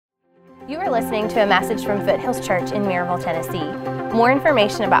You are listening to a message from Foothills Church in Maryville, Tennessee. More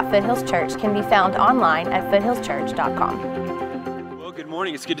information about Foothills Church can be found online at foothillschurch.com. Well, good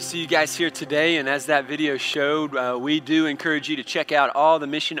morning. It's good to see you guys here today. And as that video showed, we do encourage you to check out all the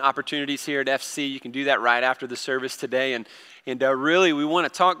mission opportunities here at FC. You can do that right after the service today. And really, we want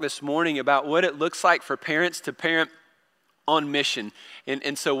to talk this morning about what it looks like for parents to parent on mission.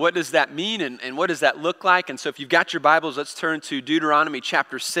 And so what does that mean and what does that look like? And so if you've got your Bibles, let's turn to Deuteronomy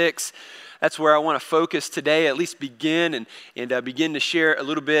chapter 6. That's where I want to focus today, at least begin and begin to share a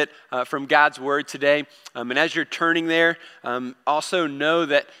little bit from God's Word today. And as you're turning there, also know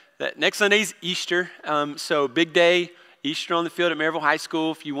that next Sunday's Easter, so big day, Easter on the field at Maryville High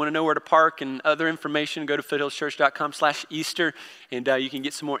School. If you want to know where to park and other information, go to foothillschurch.com/Easter, and you can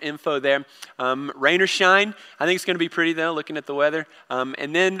get some more info there. Rain or shine, I think it's going to be pretty though, looking at the weather.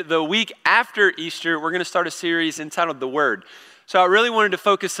 And then the week after Easter, we're going to start a series entitled The Word. So I really wanted to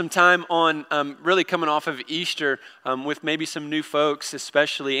focus some time on really coming off of Easter with maybe some new folks,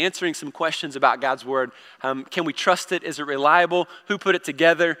 especially answering some questions about God's Word. Can we trust it? Is it reliable? Who put it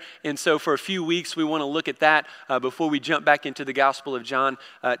together? And so for a few weeks, we want to look at that before we jump back into the Gospel of John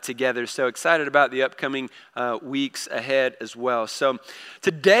together. So excited about the upcoming weeks ahead as well. So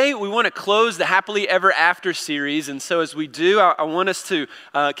today, we want to close the Happily Ever After series. And so as we do, I want us to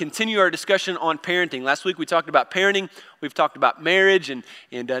continue our discussion on parenting. Last week, we talked about parenting. We've talked about marriage, and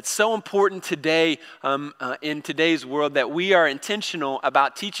it's so important today in today's world that we are intentional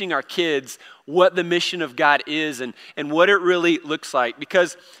about teaching our kids what the mission of God is and what it really looks like.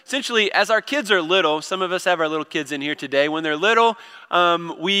 Because essentially, as our kids are little, some of us have our little kids in here today. When they're little,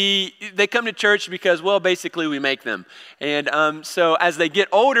 they come to church because, well, basically we make them. And so as they get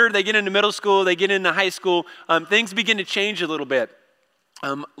older, they get into middle school, they get into high school, things begin to change a little bit.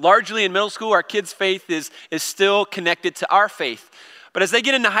 Largely in middle school, our kids' faith is still connected to our faith. But as they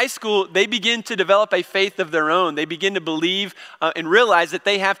get into high school, they begin to develop a faith of their own. They begin to believe and realize that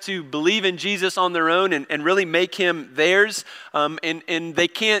they have to believe in Jesus on their own and really make him theirs. And they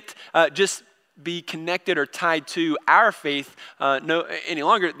can't just be connected or tied to our faith any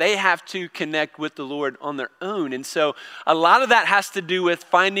longer. They have to connect with the Lord on their own. And so a lot of that has to do with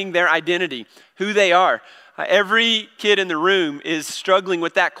finding their identity, who they are. Every kid in the room is struggling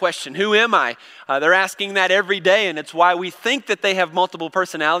with that question. Who am I? They're asking that every day, and it's why we think that they have multiple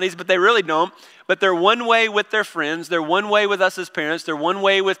personalities, but they really don't. But they're one way with their friends. They're one way with us as parents. They're one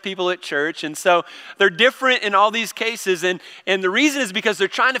way with people at church. And so they're different in all these cases. And the reason is because they're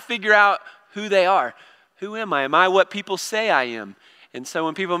trying to figure out who they are. Who am I? Am I what people say I am? And so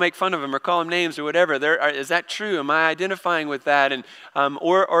when people make fun of them or call them names or whatever, is that true? Am I identifying with that? And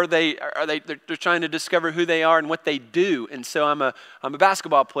or they're trying to discover who they are and what they do. And so I'm a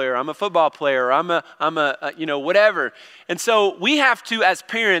basketball player, I'm a football player, I'm a whatever. And so we have to, as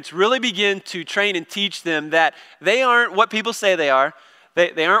parents, really begin to train and teach them that they aren't what people say they are.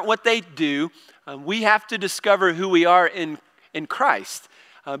 They aren't what they do. We have to discover who we are in Christ.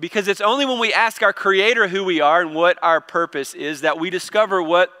 Because it's only when we ask our Creator who we are and what our purpose is that we discover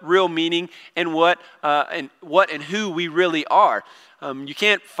what real meaning and what and who we really are. You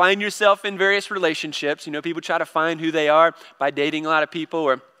can't find yourself in various relationships. You know, people try to find who they are by dating a lot of people,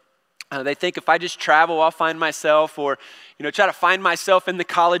 or they think if I just travel, I'll find myself, or try to find myself in the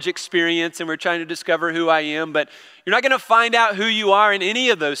college experience, and we're trying to discover who I am. But you're not going to find out who you are in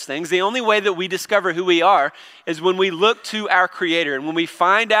any of those things. The only way that we discover who we are is when we look to our Creator. And when we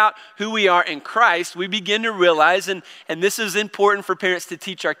find out who we are in Christ, we begin to realize, and this is important for parents to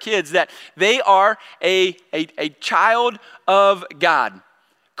teach our kids, that they are a child of God,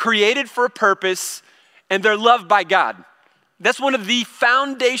 created for a purpose, and they're loved by God. That's one of the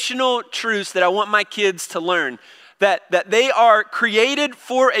foundational truths that I want my kids to learn, that they are created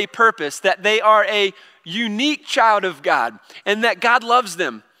for a purpose, that they are a unique child of God, and that God loves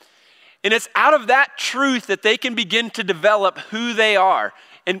them. And it's out of that truth that they can begin to develop who they are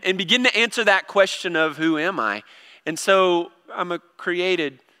and begin to answer that question of who am I? And so I'm a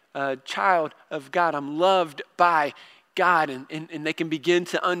created child of God. I'm loved by God, and they can begin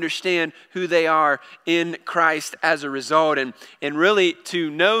to understand who they are in Christ as a result. And really, to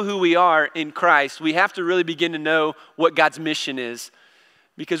know who we are in Christ, we have to really begin to know what God's mission is.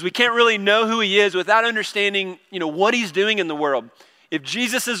 Because we can't really know who he is without understanding, what he's doing in the world. If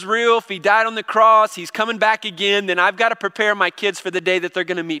Jesus is real, if he died on the cross, he's coming back again, then I've got to prepare my kids for the day that they're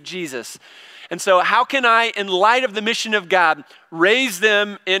going to meet Jesus. And so how can I, in light of the mission of God, raise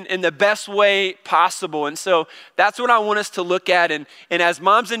them in the best way possible? And so that's what I want us to look at. And as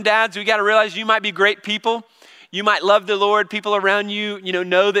moms and dads, we got to realize you might be great people. You might love the Lord. People around you,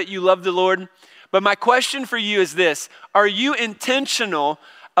 know that you love the Lord. But my question for you is this: are you intentional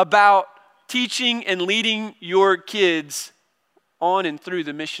about teaching and leading your kids on and through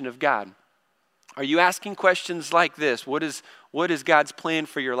the mission of God? Are you asking questions like this? What is God's plan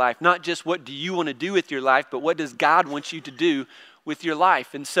for your life? Not just what do you want to do with your life, but what does God want you to do with your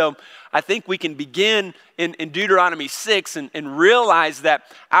life? And so I think we can begin in Deuteronomy 6 and realize that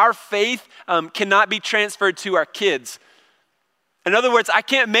our faith cannot be transferred to our kids. In other words, I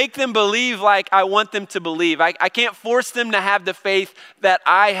can't make them believe like I want them to believe. I can't force them to have the faith that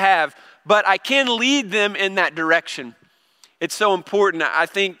I have, but I can lead them in that direction. It's so important. I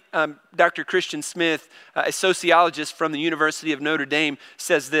think Dr. Christian Smith, a sociologist from the University of Notre Dame,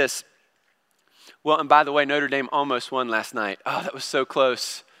 says this. Well, and by the way, Notre Dame almost won last night. Oh, that was so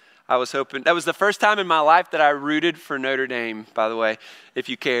close. I was hoping. That was the first time in my life that I rooted for Notre Dame, by the way, if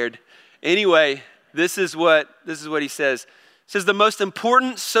you cared. Anyway, this is what he says. He says, the most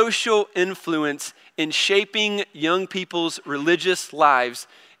important social influence in shaping young people's religious lives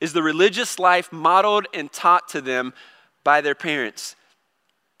is the religious life modeled and taught to them by their parents.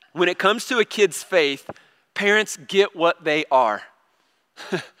 When it comes to a kid's faith, parents get what they are.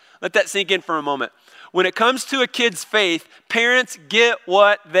 Let that sink in for a moment. When it comes to a kid's faith, parents get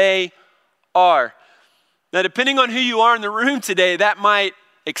what they are. Now, depending on who you are in the room today, that might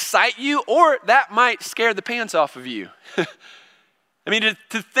excite you or that might scare the pants off of you. I mean,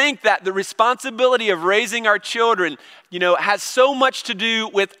 to think that the responsibility of raising our children, has so much to do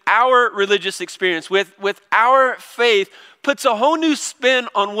with our religious experience, with our faith, puts a whole new spin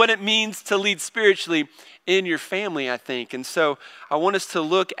on what it means to lead spiritually in your family, I think. And so I want us to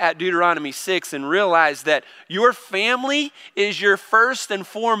look at Deuteronomy 6 and realize that your family is your first and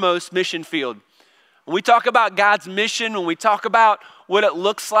foremost mission field. When we talk about God's mission, when we talk about what it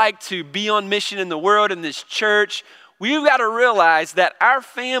looks like to be on mission in the world, in this church, we've got to realize that our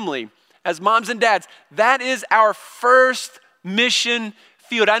family, as moms and dads, that is our first mission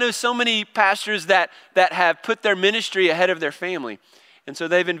field. I know so many pastors that have put their ministry ahead of their family. And so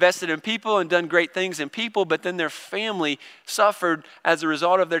they've invested in people and done great things in people, but then their family suffered as a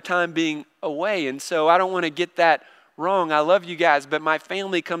result of their time being away. And so I don't want to get that wrong. I love you guys, but my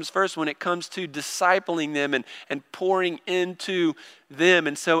family comes first when it comes to discipling them and pouring into them.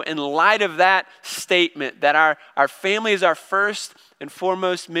 And so in light of that statement that our family is our first and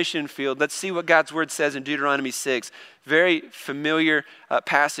foremost mission field, let's see what God's word says in Deuteronomy 6. Very familiar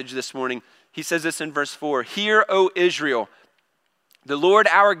passage this morning. He says this in verse 4. Hear, O Israel, the Lord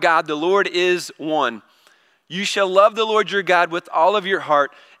our God, the Lord is one. You shall love the Lord your God with all of your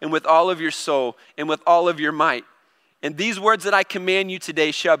heart and with all of your soul and with all of your might. And these words that I command you today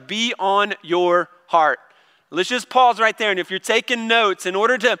shall be on your heart. Let's just pause right there. And if you're taking notes, in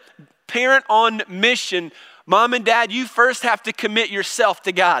order to parent on mission, mom and dad, you first have to commit yourself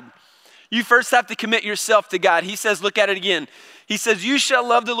to God. You first have to commit yourself to God. He says, look at it again. He says, you shall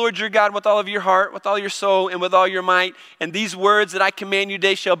love the Lord your God with all of your heart, with all your soul, and with all your might. And these words that I command you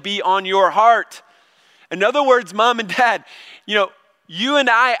today shall be on your heart. In other words, mom and dad, you and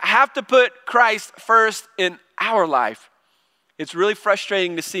I have to put Christ first in our life. It's really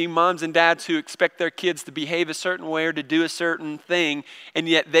frustrating to see moms and dads who expect their kids to behave a certain way or to do a certain thing, and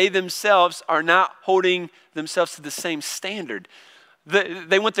yet they themselves are not holding themselves to the same standard.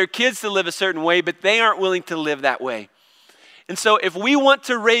 They want their kids to live a certain way, but they aren't willing to live that way. And so if we want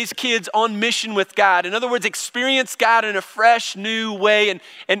to raise kids on mission with God, in other words, experience God in a fresh, new way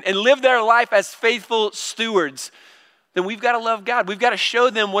and live their life as faithful stewards, then we've got to love God. We've got to show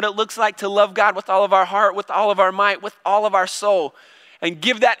them what it looks like to love God with all of our heart, with all of our might, with all of our soul, and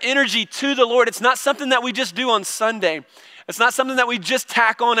give that energy to the Lord. It's not something that we just do on Sunday. It's not something that we just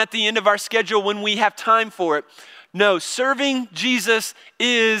tack on at the end of our schedule when we have time for it. No, serving Jesus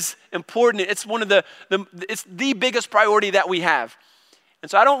is important. It's it's the biggest priority that we have.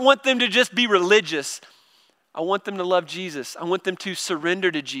 And so I don't want them to just be religious. I want them to love Jesus. I want them to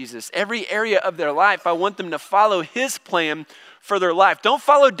surrender to Jesus. Every area of their life, I want them to follow his plan for their life. Don't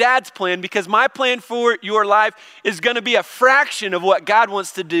follow dad's plan, because my plan for your life is going to be a fraction of what God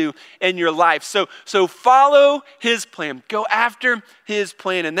wants to do in your life. So follow his plan. Go after his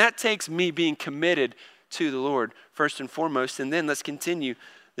plan. And that takes me being committed to the Lord first and foremost. And then let's continue.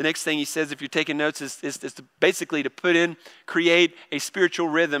 The next thing he says, if you're taking notes, is basically to create a spiritual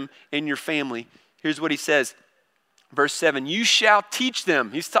rhythm in your family. Here's what he says, verse 7, you shall teach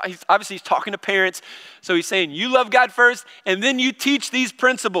them. He's talking to parents. So he's saying, you love God first, and then you teach these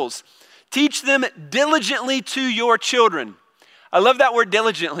principles. Teach them diligently to your children. I love that word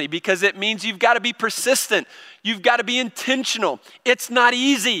diligently, because it means you've got to be persistent. You've got to be intentional. It's not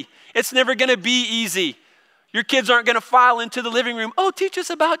easy. It's never going to be easy. Your kids aren't going to file into the living room. Oh, teach us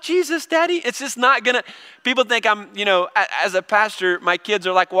about Jesus, Daddy. It's just not going to. People think as a pastor, my kids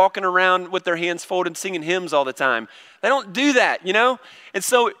are like walking around with their hands folded singing hymns all the time. They don't do that, And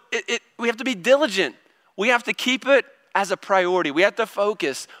so we have to be diligent. We have to keep it as a priority. We have to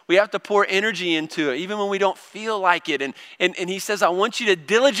focus. We have to pour energy into it, even when we don't feel like it. And he says, I want you to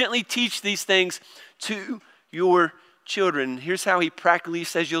diligently teach these things to your children. Here's how he practically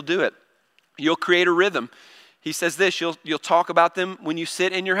says you'll do it. You'll create a rhythm. He says this, you'll talk about them when you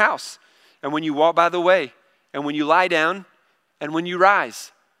sit in your house and when you walk by the way and when you lie down and when you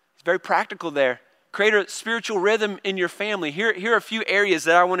rise. It's very practical there. Create a spiritual rhythm in your family. Here are a few areas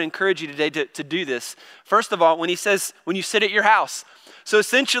that I want to encourage you today to do this. First of all, when he says, when you sit at your house. So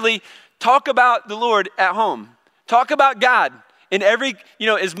essentially, talk about the Lord at home. Talk about God in every,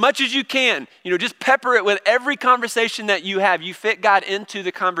 as much as you can. Just pepper it with every conversation that you have. You fit God into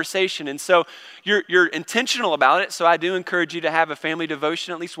the conversation. And so you're intentional about it. So I do encourage you to have a family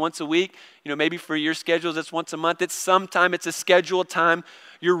devotion at least once a week. Maybe for your schedules, it's once a month. It's a scheduled time.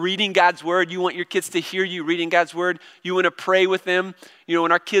 You're reading God's word. You want your kids to hear you reading God's word. You want to pray with them.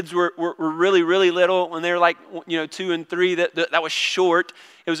 When our kids were really, really little, when they were like, 2 and 3, that was short.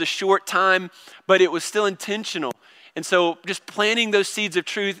 It was a short time, but it was still intentional. And so just planting those seeds of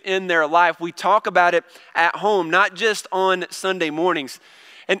truth in their life, we talk about it at home, not just on Sunday mornings.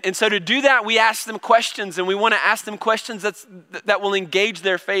 And so to do that, we ask them questions, and we want to ask them questions that will engage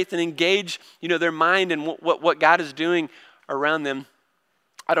their faith and engage, their mind and what God is doing around them.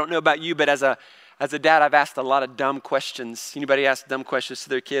 I don't know about you, but as a dad, I've asked a lot of dumb questions. Anybody ask dumb questions to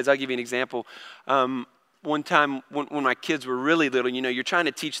their kids? I'll give you an example. One time when my kids were really little, you're trying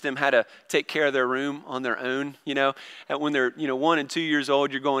to teach them how to take care of their room on their own, and when they're, 1 and 2 years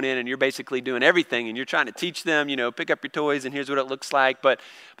old, you're going in and you're basically doing everything and you're trying to teach them, pick up your toys and here's what it looks like. But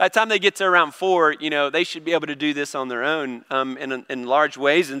by the time they get to around 4, they should be able to do this on their own in large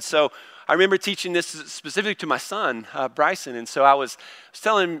ways. And so I remember teaching this specifically to my son, Bryson. And so I was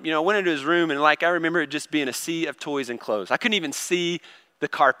telling him, I went into his room and I remember it just being a sea of toys and clothes. I couldn't even see the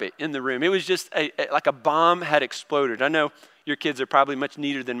carpet in the room. It was just like a bomb had exploded. I know your kids are probably much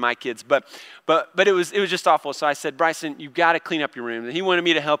neater than my kids, but it was just awful. So I said, Bryson, you've got to clean up your room. And he wanted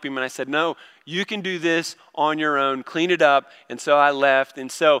me to help him, and I said, no, you can do this on your own. Clean it up. And so I left.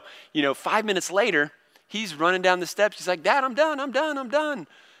 And so 5 minutes later, he's running down the steps. He's like, Dad, I'm done.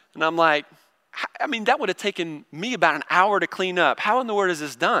 And I'm like, that would have taken me about an hour to clean up. How in the world is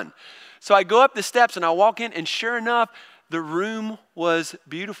this done? So I go up the steps and I walk in, and sure enough, the room was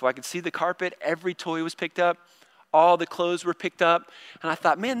beautiful. I could see the carpet. Every toy was picked up. All the clothes were picked up. And I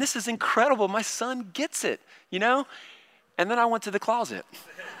thought, man, this is incredible. My son gets it, And then I went to the closet.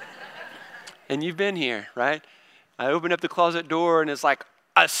 And you've been here, right? I opened up the closet door, and it's like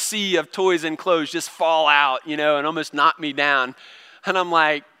a sea of toys and clothes just fall out, and almost knock me down. And I'm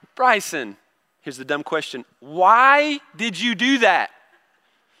like, Bryson, here's the dumb question. Why did you do that?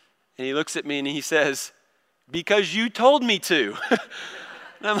 And he looks at me and he says, because you told me to.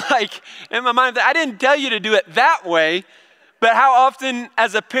 And I'm like, in my mind, I didn't tell you to do it that way, but how often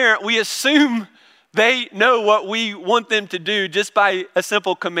as a parent we assume they know what we want them to do just by a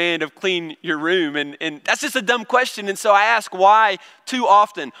simple command of clean your room. And that's just a dumb question. And so I ask why too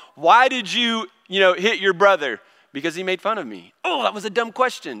often. Why did you, hit your brother? Because he made fun of me. Oh, that was a dumb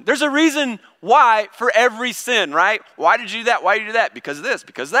question. There's a reason why for every sin, right? Why did you do that? Why did you do that? Because of this,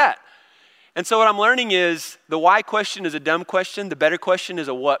 because of that. And so what I'm learning is the why question is a dumb question. The better question is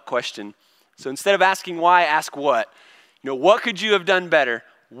a what question. So instead of asking why, ask what. What could you have done better?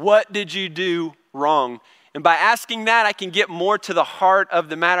 What did you do wrong? And by asking that, I can get more to the heart of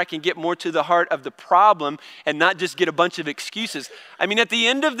the matter. I can get more to the heart of the problem and not just get a bunch of excuses. At the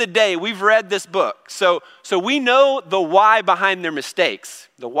end of the day, we've read this book. So we know the why behind their mistakes.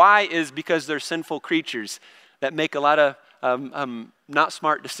 The why is because they're sinful creatures that make a lot of not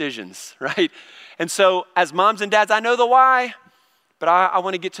smart decisions, right? And so as moms and dads, I know the why, but I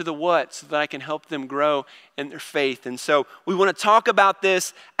want to get to the what so that I can help them grow in their faith. And so we want to talk about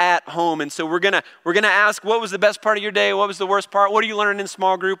this at home. And so we're gonna ask, what was the best part of your day? What was the worst part? What are you learning in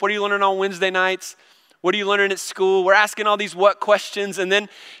small group? What are you learning on Wednesday nights? What are you learning at school? We're asking all these what questions. And then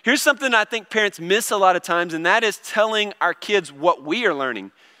here's something I think parents miss a lot of times, and that is telling our kids what we are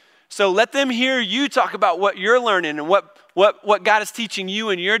learning. So let them hear you talk about what you're learning and what God is teaching you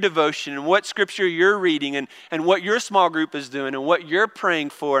in your devotion and what scripture you're reading and what your small group is doing and what you're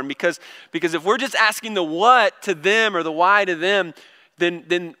praying for. And because if we're just asking the what to them or the why to them,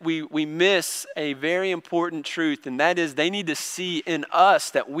 then we miss a very important truth, and that is they need to see in us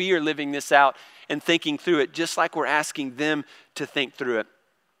that we are living this out and thinking through it just like we're asking them to think through it.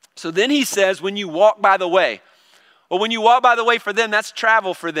 So then he says, when you walk by the way. Well, when you walk by the way for them, that's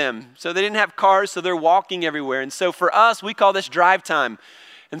travel for them. So they didn't have cars, so they're walking everywhere. And so for us, we call this drive time.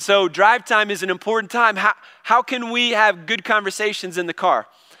 And so drive time is an important time. How can we have good conversations in the car?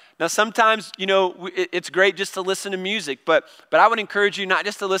 Now, sometimes, it's great just to listen to music, but I would encourage you not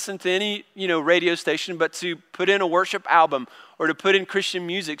just to listen to any, radio station, but to put in a worship album or to put in Christian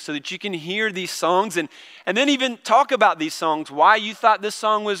music so that you can hear these songs and then even talk about these songs, why you thought this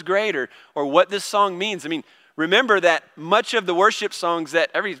song was great or what this song means. I mean, remember that much of the worship songs,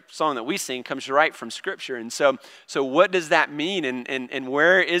 that every song that we sing comes right from Scripture. And so what does that mean? And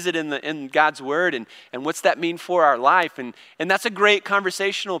where is it in God's Word? And what's that mean for our life? And that's a great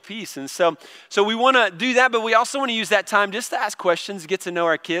conversational piece. And so we want to do that, but we also want to use that time just to ask questions, get to know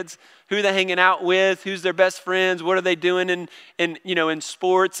our kids. Who are they hanging out with? Who's their best friends? What are they doing in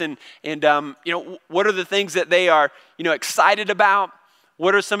sports? And what are the things that they are, excited about?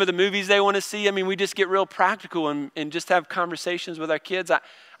 What are some of the movies they want to see? I mean, we just get real practical and just have conversations with our kids.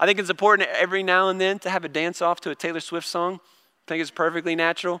 I think it's important every now and then to have a dance off to a Taylor Swift song. I think it's perfectly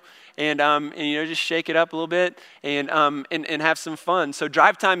natural. And just shake it up a little bit and have some fun. So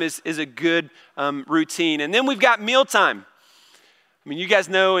drive time is a good routine. And then we've got meal time. I mean, you guys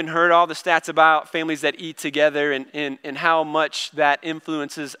know and heard all the stats about families that eat together and how much that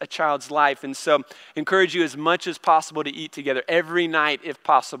influences a child's life. And so encourage you as much as possible to eat together every night if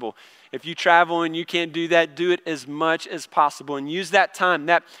possible. If you travel and you can't do that, do it as much as possible. And use that time,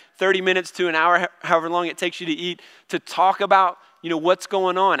 that 30 minutes to an hour, however long it takes you to eat, to talk about what's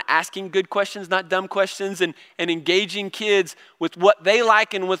going on, asking good questions, not dumb questions, and engaging kids with what they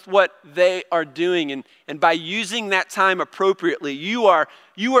like and with what they are doing. And by using that time appropriately, you are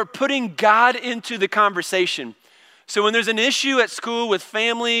putting God into the conversation. So when there's an issue at school with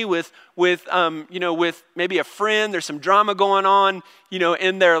family, with maybe a friend, there's some drama going on,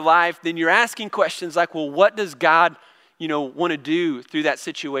 in their life, then you're asking questions like, well, what does God, want to do through that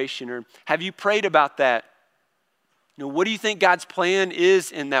situation? Or have you prayed about that? What do you think God's plan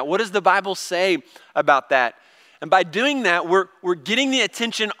is in that? What does the Bible say about that? And by doing that, we're getting the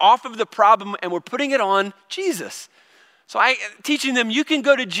attention off of the problem and we're putting it on Jesus. So teaching them, you can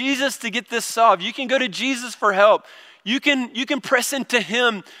go to Jesus to get this solved. You can go to Jesus for help. You can press into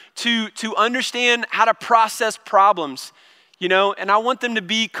Him to understand how to process problems. And I want them to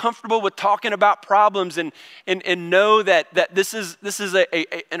be comfortable with talking about problems and know that this is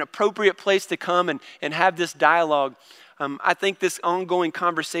an appropriate place to come and have this dialogue. I think this ongoing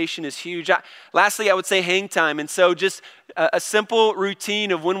conversation is huge. Lastly, I would say hang time. And so just a simple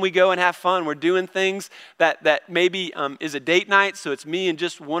routine of when we go and have fun. We're doing things that maybe is a date night. So it's me and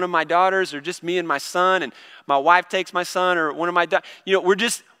just one of my daughters or just me and my son. And my wife takes my son or one of my daughters. We're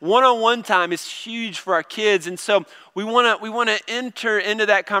just one-on-one time is huge for our kids. And so we want to enter into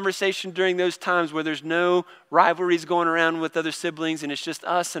that conversation during those times where there's no rivalries going around with other siblings and it's just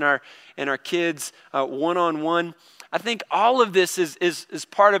us and our kids one-on-one. I think all of this is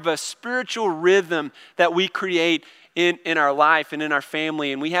part of a spiritual rhythm that we create in our life and in our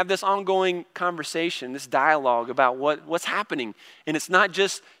family. And we have this ongoing conversation, this dialogue about what's happening. And it's not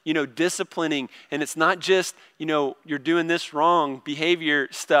just, disciplining, and it's not just, you're doing this wrong behavior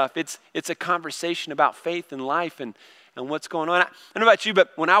stuff. It's a conversation about faith and life and what's going on. I don't know about you,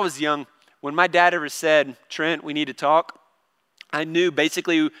 but when I was young, when my dad ever said, Trent, we need to talk, I knew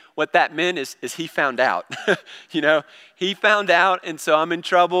basically what that meant is he found out. He found out, and so I'm in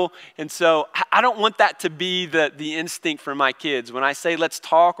trouble. And so I don't want that to be the instinct for my kids. When I say let's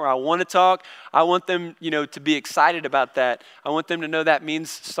talk or I want to talk, I want them, to be excited about that. I want them to know that means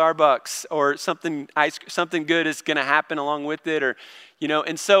Starbucks or something good is going to happen along with it, or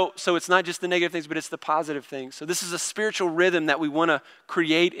and so it's not just the negative things, but it's the positive things. So this is a spiritual rhythm that we want to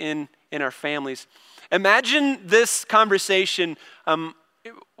create in our families. Imagine this conversation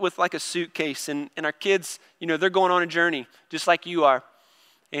with like a suitcase and our kids, they're going on a journey just like you are.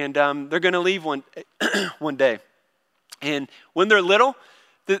 And they're going to leave one day. And when they're little,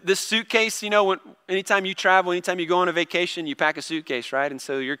 this suitcase, anytime you travel, anytime you go on a vacation, you pack a suitcase, right? And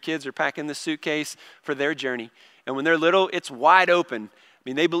so your kids are packing this suitcase for their journey. And when they're little, it's wide open. I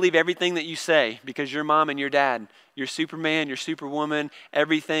mean, they believe everything that you say because you're mom and your dad. You're Superman, you're Superwoman.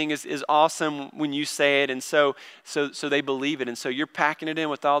 Everything is awesome when you say it. And so they believe it. And so you're packing it in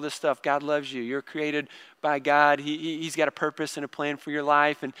with all this stuff. God loves you. You're created by God. He's got a purpose and a plan for your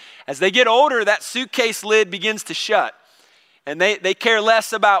life. And as they get older, that suitcase lid begins to shut. And they care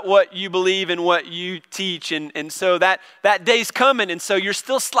less about what you believe and what you teach. And so that day's coming. And so you're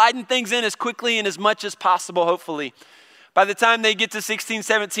still sliding things in as quickly and as much as possible, hopefully. By the time they get to 16,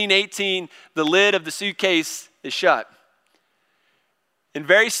 17, 18, the lid of the suitcase is shut. And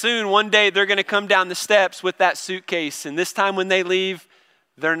very soon, one day, they're going to come down the steps with that suitcase. And this time when they leave,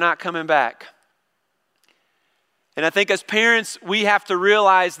 they're not coming back. And I think as parents, we have to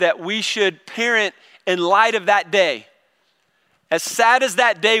realize that we should parent in light of that day. As sad as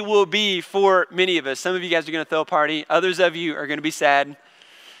that day will be for many of us. Some of you guys are going to throw a party. Others of you are going to be sad.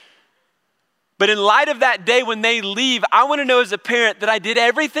 But in light of that day when they leave, I want to know as a parent that I did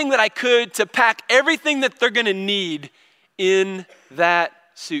everything that I could to pack everything that they're going to need in that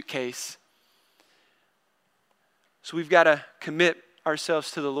suitcase. So we've got to commit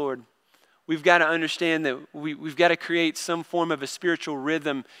ourselves to the Lord. We've got to understand that we've got to create some form of a spiritual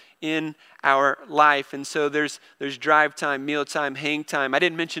rhythm in our life. And so there's drive time, meal time, hang time. I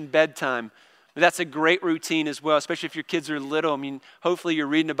didn't mention bedtime, but that's a great routine as well, especially if your kids are little. I mean, hopefully you're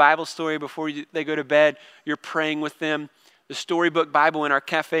reading a Bible story before they go to bed. You're praying with them. The Storybook Bible in our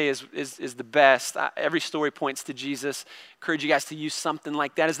cafe is the best. Every story points to Jesus. Encourage you guys to use something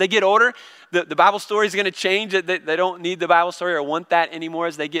like that. As they get older, the Bible story is going to change. They don't need the Bible story or want that anymore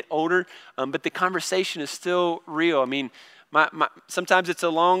as they get older. But the conversation is still real. I mean, sometimes it's a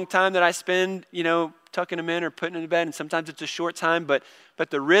long time that I spend, tucking them in or putting them to bed, and sometimes it's a short time. But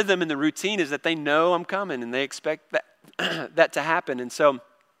the rhythm and the routine is that they know I'm coming and they expect that to happen. And so,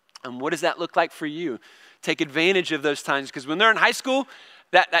 what does that look like for you? Take advantage of those times, because when they're in high school,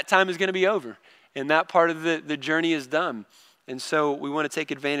 that time is going to be over, and that part of the journey is done. And so we want to take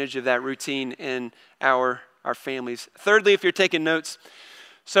advantage of that routine in our families. Thirdly, if you're taking notes,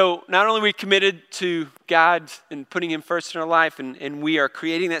 so not only are we committed to God and putting Him first in our life, and we are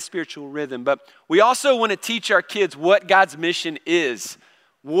creating that spiritual rhythm, but we also want to teach our kids what God's mission is.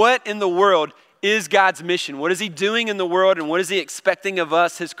 What in the world is God's mission? What is He doing in the world, and what is He expecting of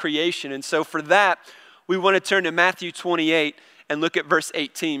us, His creation? And so for that, we want to turn to Matthew 28 and look at verse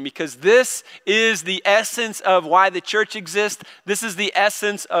 18, because this is the essence of why the church exists. This is the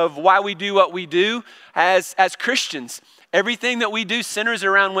essence of why we do what we do as Christians. Everything that we do centers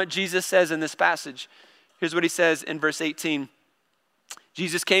around what Jesus says in this passage. Here's what He says in verse 18.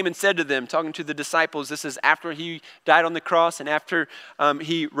 Jesus came and said to them, talking to the disciples, this is after He died on the cross and after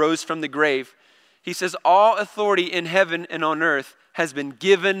He rose from the grave. He says, all authority in heaven and on earth has been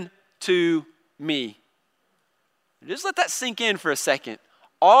given to me. Just let that sink in for a second.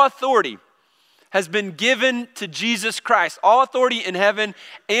 All authority has been given to Jesus Christ. All authority in heaven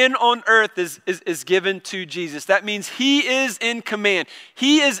and on earth is given to Jesus. That means He is in command.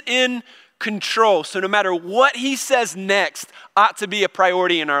 He is in control. So no matter what He says next ought to be a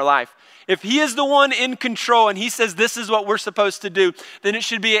priority in our life. If He is the one in control and He says this is what we're supposed to do, then it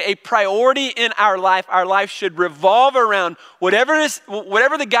should be a priority in our life. Our life should revolve around whatever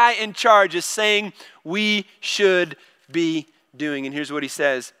the guy in charge is saying we should be doing. And here's what He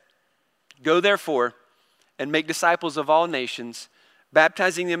says. Go therefore and make disciples of all nations,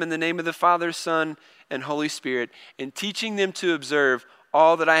 baptizing them in the name of the Father, Son, and Holy Spirit, and teaching them to observe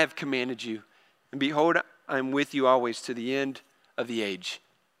all that I have commanded you. And behold, I am with you always to the end of the age.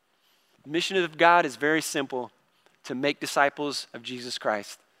 The mission of God is very simple, to make disciples of Jesus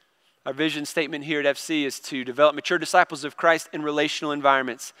Christ. Our vision statement here at FC is to develop mature disciples of Christ in relational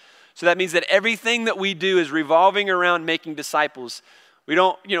environments. So that means that everything that we do is revolving around making disciples. We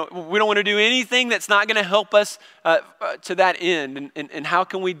don't want to do anything that's not going to help us to that end. And how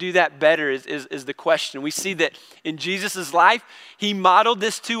can we do that better is the question. We see that in Jesus' life, He modeled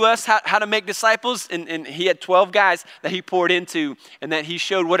this to us, how to make disciples. And He had 12 guys that He poured into, and that He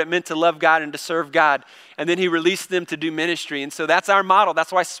showed what it meant to love God and to serve God. And then He released them to do ministry. And so that's our model.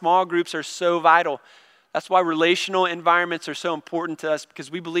 That's why small groups are so vital. That's why relational environments are so important to us,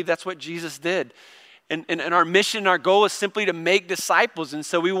 because we believe that's what Jesus did. And our mission, our goal is simply to make disciples. And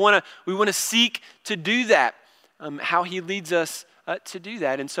so we want to seek to do that, how He leads us to do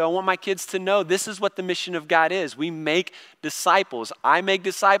that. And so I want my kids to know this is what the mission of God is. We make disciples. I make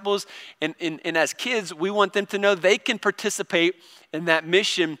disciples. And as kids, we want them to know they can participate in that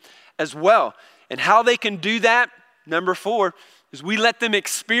mission as well. And how they can do that, number 4, is we let them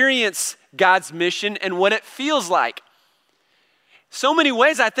experience God's mission and what it feels like. So many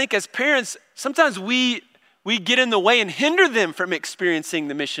ways, I think, as parents, sometimes we get in the way and hinder them from experiencing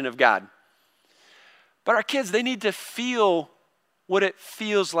the mission of God. But our kids, they need to feel what it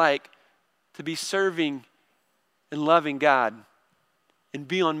feels like to be serving and loving God and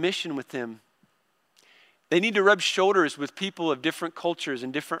be on mission with Him. They need to rub shoulders with people of different cultures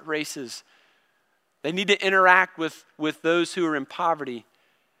and different races. They need to interact with those who are in poverty.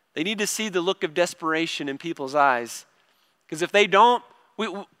 They need to see the look of desperation in people's eyes. Because if they don't,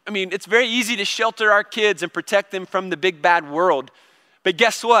 it's very easy to shelter our kids and protect them from the big bad world. But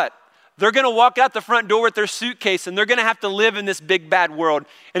guess what? they're going to walk out the front door with their suitcase and they're going to have to live in this big bad world.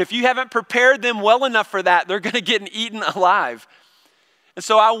 And if you haven't prepared them well enough for that, they're going to get eaten alive. And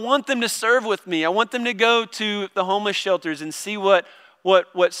so I want them to serve with me. I want them to go to the homeless shelters and see what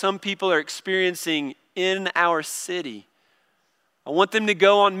some people are experiencing in our city. I want them to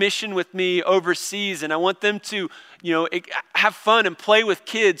go on mission with me overseas, and I want them to, have fun and play with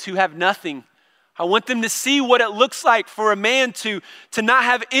kids who have nothing. I want them to see what it looks like for a man to not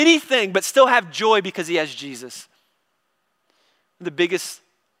have anything but still have joy because he has Jesus. The biggest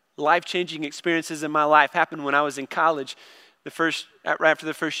life-changing experiences in my life happened when I was in college. Right after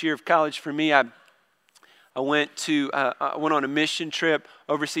the first year of college for me, I went on a mission trip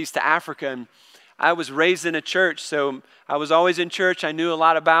overseas to Africa, and I was raised in a church, so I was always in church. I knew a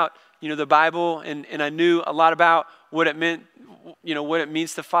lot about, the Bible, and I knew a lot about what it meant, what it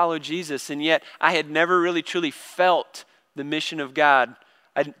means to follow Jesus. And yet I had never really truly felt the mission of God.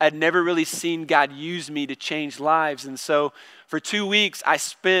 I'd never really seen God use me to change lives. And so for 2 weeks I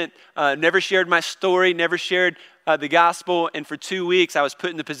spent, never shared my story, never shared the gospel. And for 2 weeks I was put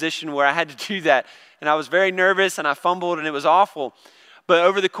in the position where I had to do that. And I was very nervous and I fumbled and it was awful. But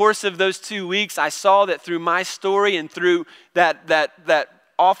over the course of those 2 weeks, I saw that through my story and through that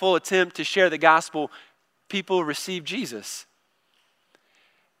awful attempt to share the gospel, people received Jesus.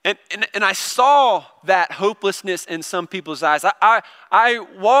 And I saw that hopelessness in some people's eyes. I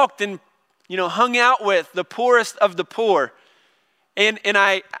walked and hung out with the poorest of the poor. And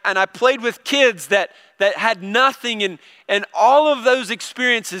I played with kids that had nothing, and all of those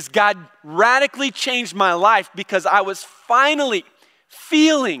experiences, God radically changed my life because I was finally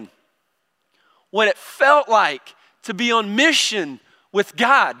feeling what it felt like to be on mission with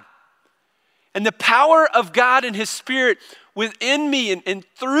God. And the power of God and His Spirit within me and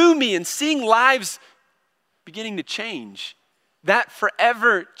through me, and seeing lives beginning to change, that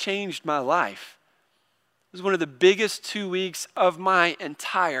forever changed my life. It was one of the biggest 2 weeks of my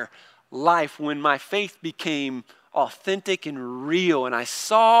entire life when my faith became authentic and real, and I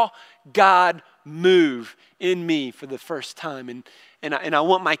saw God move in me for the first time. And I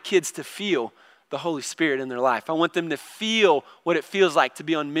want my kids to feel the Holy Spirit in their life. I want them to feel what it feels like to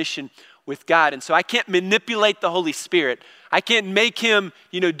be on mission with God. And so I can't manipulate the Holy Spirit. I can't make Him,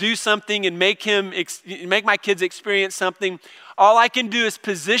 do something and make my kids experience something. All I can do is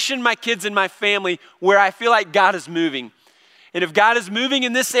position my kids and my family where I feel like God is moving. And if God is moving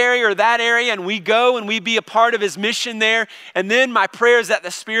in this area or that area, and we go and we be a part of His mission there, and then my prayer is that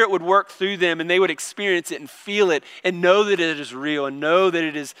the Spirit would work through them and they would experience it and feel it and know that it is real and know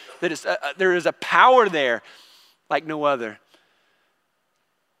that there is a power there like no other.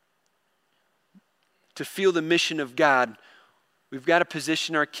 To feel the mission of God, we've got to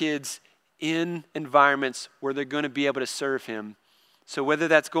position our kids in environments where they're going to be able to serve Him. So whether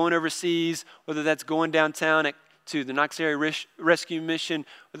that's going overseas, whether that's going downtown to the Knox Area Rescue Mission,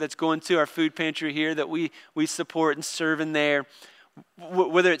 whether that's going to our food pantry here that we support and serve in there,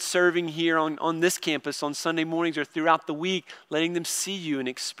 whether it's serving here on this campus on Sunday mornings or throughout the week, letting them see you and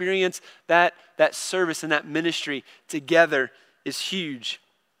experience that service and that ministry together is huge.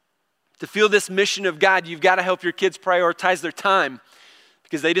 To feel this mission of God, you've got to help your kids prioritize their time,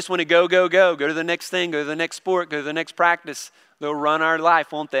 because they just want to go to the next thing, go to the next sport, go to the next practice. They'll run our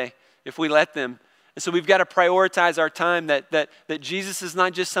life, won't they, if we let them. And so we've got to prioritize our time, that Jesus is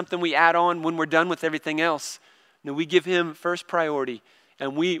not just something we add on when we're done with everything else. No, we give Him first priority,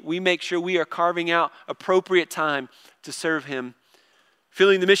 and we make sure we are carving out appropriate time to serve Him.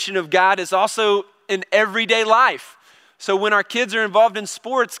 Feeling the mission of God is also in everyday life. So when our kids are involved in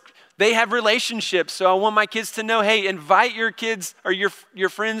sports, they have relationships. So I want my kids to know, hey, invite your kids or your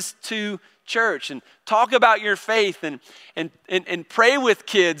friends to church and talk about your faith and pray with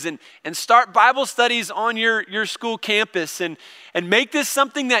kids and start Bible studies on your school campus and make this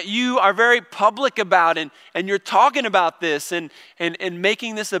something that you are very public about and you're talking about this and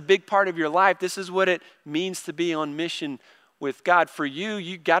making this a big part of your life. This is what it means to be on mission with God. For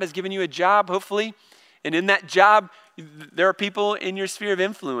you, God has given you a job, hopefully, and in that job, there are people in your sphere of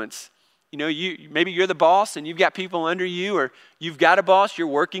influence. Maybe you're the boss and you've got people under you, or you've got a boss, you're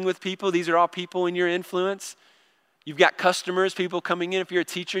working with people. These are all people in your influence. You've got customers, people coming in. If you're a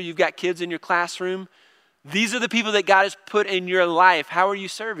teacher, you've got kids in your classroom. These are the people that God has put in your life. How are you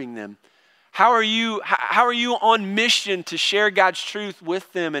serving them? How are you on mission to share God's truth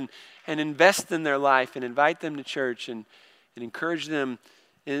with them and invest in their life and invite them to church and encourage them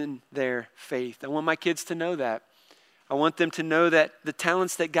in their faith? I want my kids to know that. I want them to know that the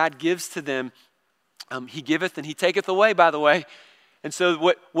talents that God gives to them, He giveth and He taketh away, by the way. And so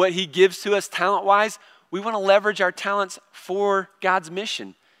what He gives to us talent-wise, we want to leverage our talents for God's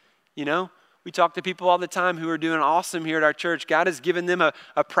mission. You know, we talk to people all the time who are doing awesome here at our church. God has given them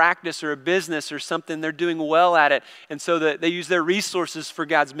a practice or a business or something. They're doing well at it. And so they use their resources for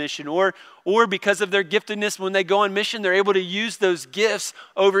God's mission. Or because of their giftedness, when they go on mission, they're able to use those gifts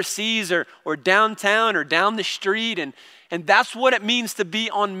overseas or downtown or down the street. And that's what it means to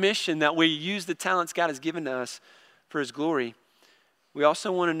be on mission, that we use the talents God has given to us for his glory. We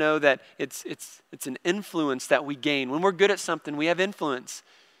also want to know that it's an influence that we gain. When we're good at something, we have influence.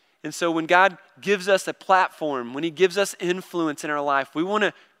 And so when God gives us a platform, when he gives us influence in our life, we want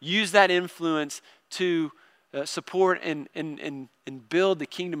to use that influence to support and build the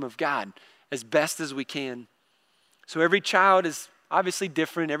kingdom of God as best as we can. So every child is obviously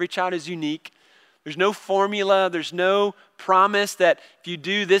different. Every child is unique. There's no formula. There's no promise that if you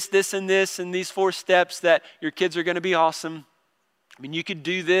do this, this, and this, and these 4 steps, that your kids are going to be awesome. I mean, you could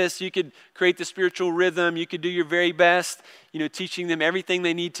do this, you could create the spiritual rhythm, you could do your very best, teaching them everything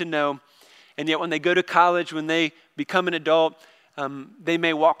they need to know. And yet when they go to college, when they become an adult, they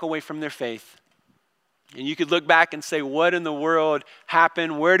may walk away from their faith. And you could look back and say, what in the world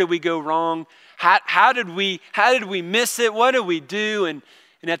happened? Where did we go wrong? How did we miss it? What did we do? And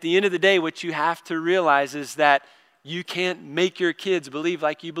at the end of the day, what you have to realize is that you can't make your kids believe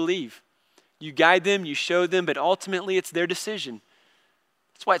like you believe. You guide them, you show them, but ultimately it's their decision.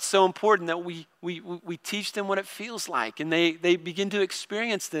 That's why it's so important that we teach them what it feels like, and they begin to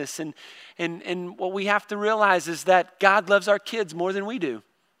experience this. And what we have to realize is that God loves our kids more than we do.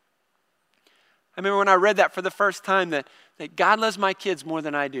 I remember when I read that for the first time, that God loves my kids more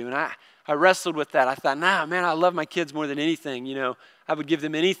than I do. And I wrestled with that. I thought, man, I love my kids more than anything. I would give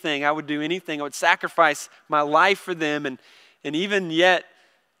them anything. I would do anything. I would sacrifice my life for them. And even yet,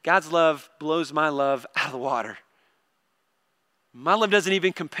 God's love blows my love out of the water. My love doesn't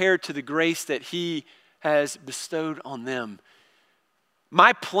even compare to the grace that he has bestowed on them.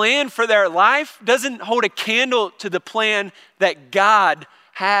 My plan for their life doesn't hold a candle to the plan that God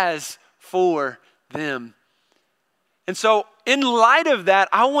has for them. And so in light of that,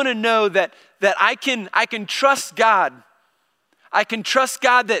 I want to know that I can trust God. I can trust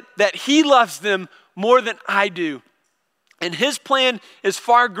God that he loves them more than I do. And his plan is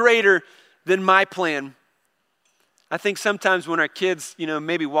far greater than my plan. I think sometimes when our kids,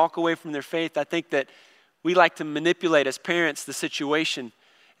 maybe walk away from their faith, I think that we like to manipulate as parents the situation.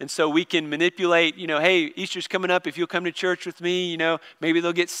 And so we can manipulate, hey, Easter's coming up. If you'll come to church with me, maybe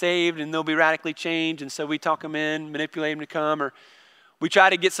they'll get saved and they'll be radically changed. And so we talk them in, manipulate them to come. Or we try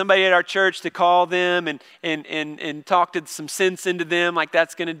to get somebody at our church to call them and talk to some sense into them, like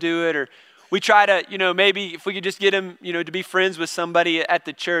that's going to do it. Or we try to, maybe if we could just get them, to be friends with somebody at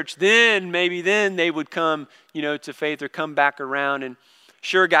the church, then they would come, to faith or come back around. And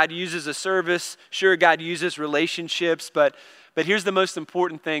sure, God uses a service. Sure, God uses relationships. But here's the most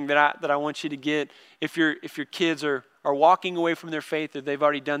important thing that I want you to get. If your kids are walking away from their faith, or they've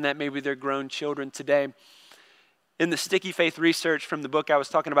already done that, maybe they're grown children today. In the Sticky Faith research from the book I was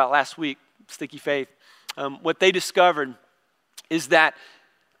talking about last week, Sticky Faith, what they discovered is that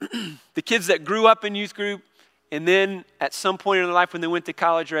the kids that grew up in youth group and then at some point in their life when they went to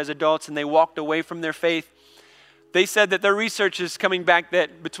college or as adults and they walked away from their faith, they said that their research is coming back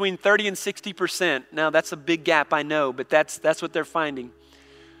that between 30 and 60%, now that's a big gap, I know, but that's what they're finding.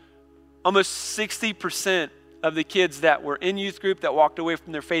 Almost 60% of the kids that were in youth group that walked away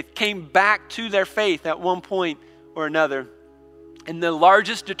from their faith came back to their faith at one point or another. And the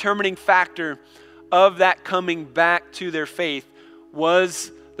largest determining factor of that coming back to their faith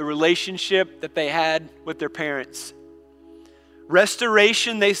was the relationship that they had with their parents.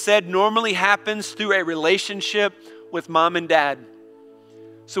 Restoration, they said, normally happens through a relationship with mom and dad.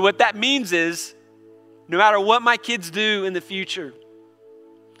 So what that means is, no matter what my kids do in the future,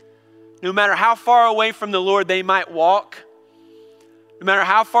 no matter how far away from the Lord they might walk, no matter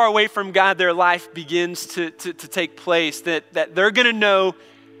how far away from God their life begins to take place, that they're going to know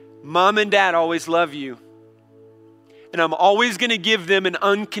mom and dad always love you. And I'm always going to give them an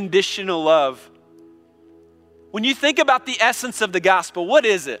unconditional love. When you think about the essence of the gospel, what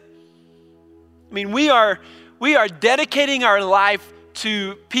is it? I mean, we are dedicating our life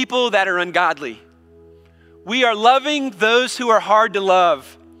to people that are ungodly. We are loving those who are hard to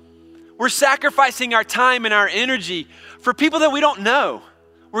love. We're sacrificing our time and our energy for people that we don't know.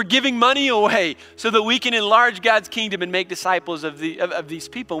 We're giving money away so that we can enlarge God's kingdom and make disciples of these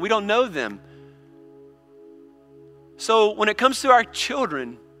people. We don't know them. So when it comes to our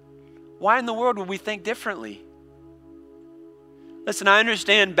children, why in the world would we think differently? Listen, I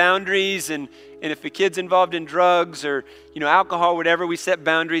understand boundaries, and if a kid's involved in drugs or alcohol, whatever, we set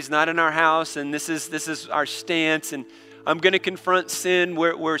boundaries, not in our house, and this is our stance. And I'm going to confront sin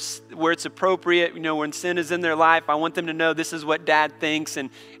where it's appropriate. When sin is in their life, I want them to know this is what Dad thinks, and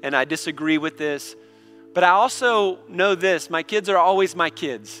I disagree with this. But I also know this: my kids are always my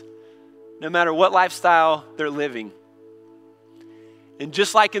kids, no matter what lifestyle they're living. And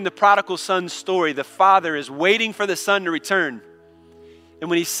just like in the prodigal son story, the father is waiting for the son to return. And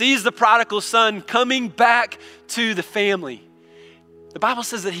when he sees the prodigal son coming back to the family, the Bible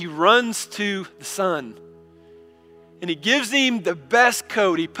says that he runs to the son. And he gives him the best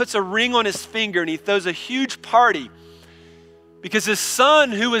coat. He puts a ring on his finger and he throws a huge party because his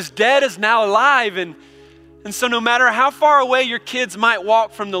son who was dead is now alive. And so no matter how far away your kids might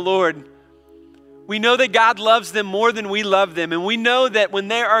walk from the Lord, we know that God loves them more than we love them. And we know that when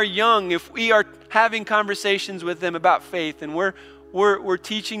they are young, if we are having conversations with them about faith and we're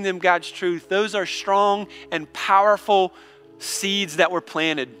teaching them God's truth, those are strong and powerful seeds that were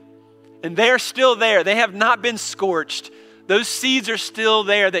planted. And they are still there. They have not been scorched. Those seeds are still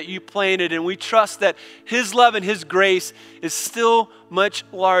there that you planted. And we trust that His love and His grace is still much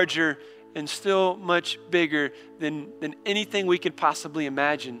larger and still much bigger than anything we could possibly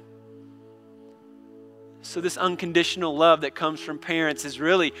imagine. So this unconditional love that comes from parents is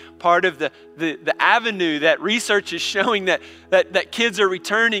really part of the avenue that research is showing that kids are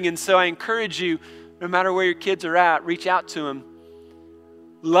returning. And so I encourage you, no matter where your kids are at, reach out to them.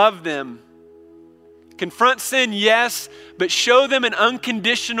 Love them. Confront sin, yes, but show them an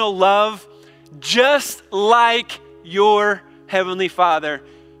unconditional love just like your Heavenly Father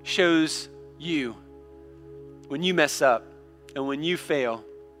shows you when you mess up and when you fail.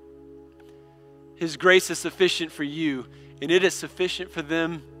 His grace is sufficient for you, and it is sufficient for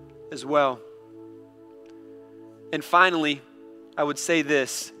them as well. And finally, I would say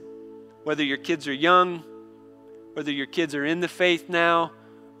this: whether your kids are young, whether your kids are in the faith now,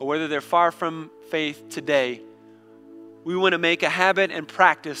 or whether they're far from faith today, we want to make a habit and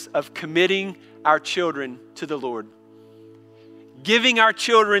practice of committing our children to the Lord. Giving our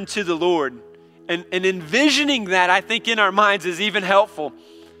children to the Lord. And envisioning that, I think, in our minds is even helpful.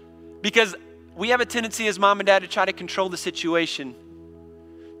 Because we have a tendency as mom and dad to try to control the situation.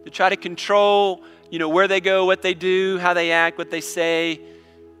 To try to control, where they go, what they do, how they act, what they say.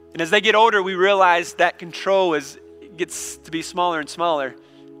 And as they get older, we realize that control gets to be smaller and smaller.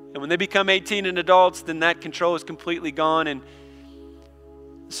 And when they become 18 and adults, then that control is completely gone. And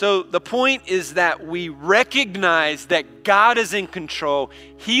so the point is that we recognize that God is in control.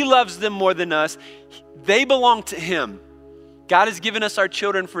 He loves them more than us. They belong to Him. God has given us our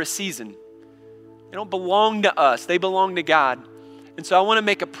children for a season. They don't belong to us. They belong to God. And so I want to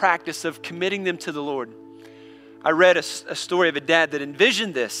make a practice of committing them to the Lord. I read a story of a dad that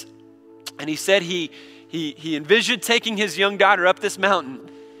envisioned this. And he said he envisioned taking his young daughter up this mountain.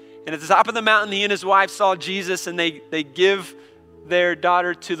 And at the top of the mountain, he and his wife saw Jesus, and they give their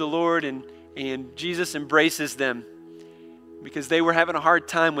daughter to the Lord, and Jesus embraces them because they were having a hard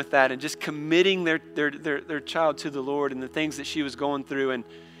time with that and just committing their child to the Lord and the things that she was going through. And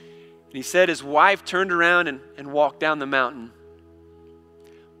he said his wife turned around and walked down the mountain.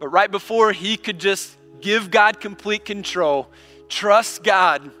 But right before he could just give God complete control, trust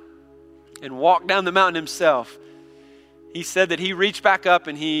God, and walk down the mountain himself, he said that he reached back up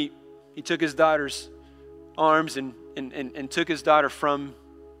and he took his daughter's arms and took his daughter from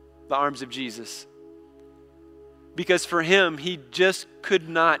the arms of Jesus. Because for him, he just could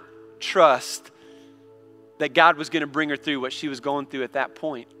not trust that God was going to bring her through what she was going through at that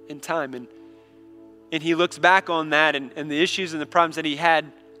point in time. And he looks back on that and the issues and the problems that he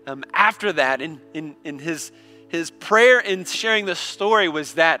had after that. In his prayer in sharing the story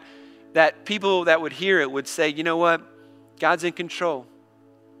was that people that would hear it would say, you know what? God's in control.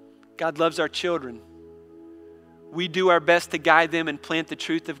 God loves our children. We do our best to guide them and plant the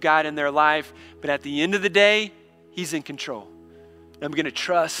truth of God in their life. But at the end of the day, He's in control. And I'm going to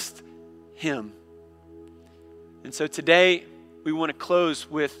trust Him. And so today, we want to close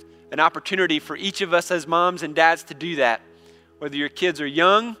with an opportunity for each of us as moms and dads to do that. Whether your kids are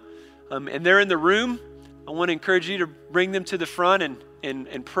young and they're in the room, I want to encourage you to bring them to the front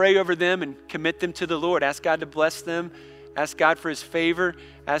and pray over them and commit them to the Lord. Ask God to bless them. Ask God for His favor.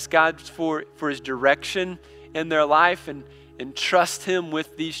 Ask God for His direction in their life and trust Him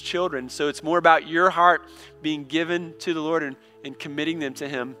with these children. So it's more about your heart being given to the Lord and committing them to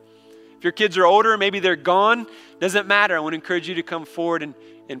Him. If your kids are older, maybe they're gone, doesn't matter. I want to encourage you to come forward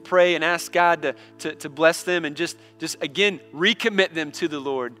and pray and ask God to bless them and just again, recommit them to the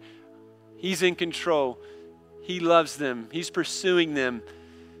Lord. He's in control. He loves them. He's pursuing them.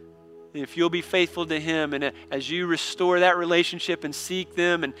 If you'll be faithful to Him, and as you restore that relationship and seek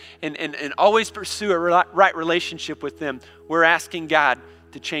them and always pursue a right relationship with them, we're asking God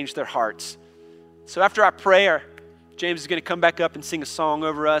to change their hearts. So after I pray, James is going to come back up and sing a song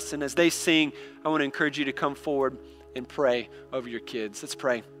over us. And as they sing, I want to encourage you to come forward and pray over your kids. Let's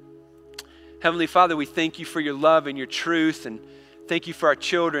pray. Heavenly Father, we thank you for your love and your truth, and thank you for our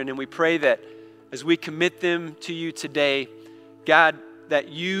children. And we pray that as we commit them to you today, God, that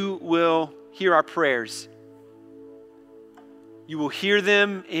you will hear our prayers. You will hear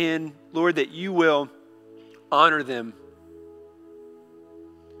them, and Lord, that you will honor them.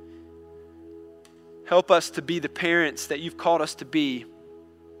 Help us to be the parents that you've called us to be.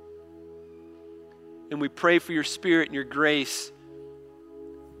 And we pray for your Spirit and your grace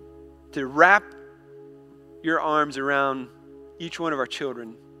to wrap your arms around each one of our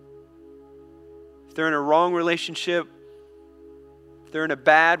children. If they're in a wrong relationship, if they're in a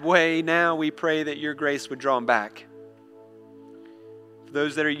bad way now, we pray that your grace would draw them back. For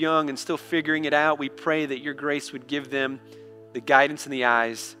those that are young and still figuring it out, we pray that your grace would give them the guidance and the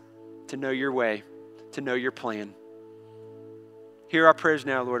eyes to know your way, to know your plan. Hear our prayers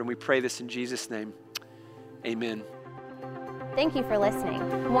now, Lord, and we pray this in Jesus' name. Amen. Thank you for listening.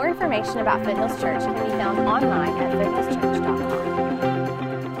 More information about Foothills Church can be found online at foothillschurch.com.